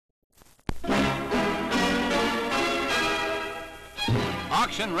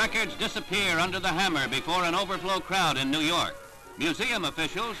Auction records disappear under the hammer before an overflow crowd in New York. Museum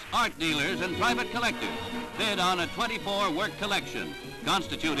officials, art dealers, and private collectors bid on a 24-work collection,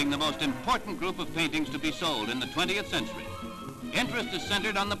 constituting the most important group of paintings to be sold in the 20th century. Interest is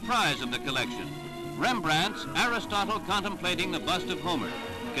centered on the prize of the collection, Rembrandt's Aristotle Contemplating the Bust of Homer,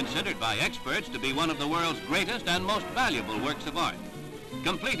 considered by experts to be one of the world's greatest and most valuable works of art.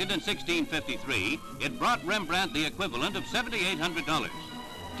 Completed in 1653, it brought Rembrandt the equivalent of $7,800.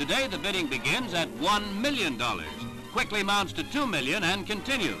 Today, the bidding begins at $1 million, quickly mounts to $2 million, and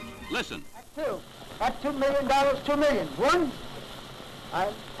continues. Listen. At $2 million, $2 million. One?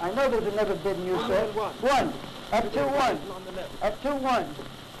 I know there's another bidding you said. One. Up to one. Up to one.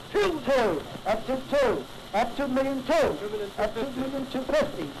 Two. Up to two. At $2 million, two. At $2 million,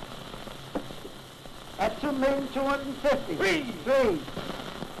 250. At $2,250,000. Three.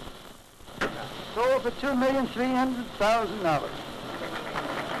 Sold for $2,300,000.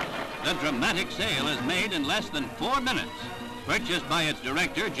 The dramatic sale is made in less than 4 minutes. Purchased by its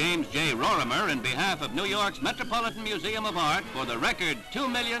director, James J. Rorimer, in behalf of New York's Metropolitan Museum of Art for the record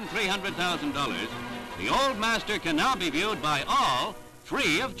 $2,300,000, the old master can now be viewed by all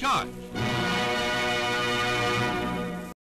free of charge.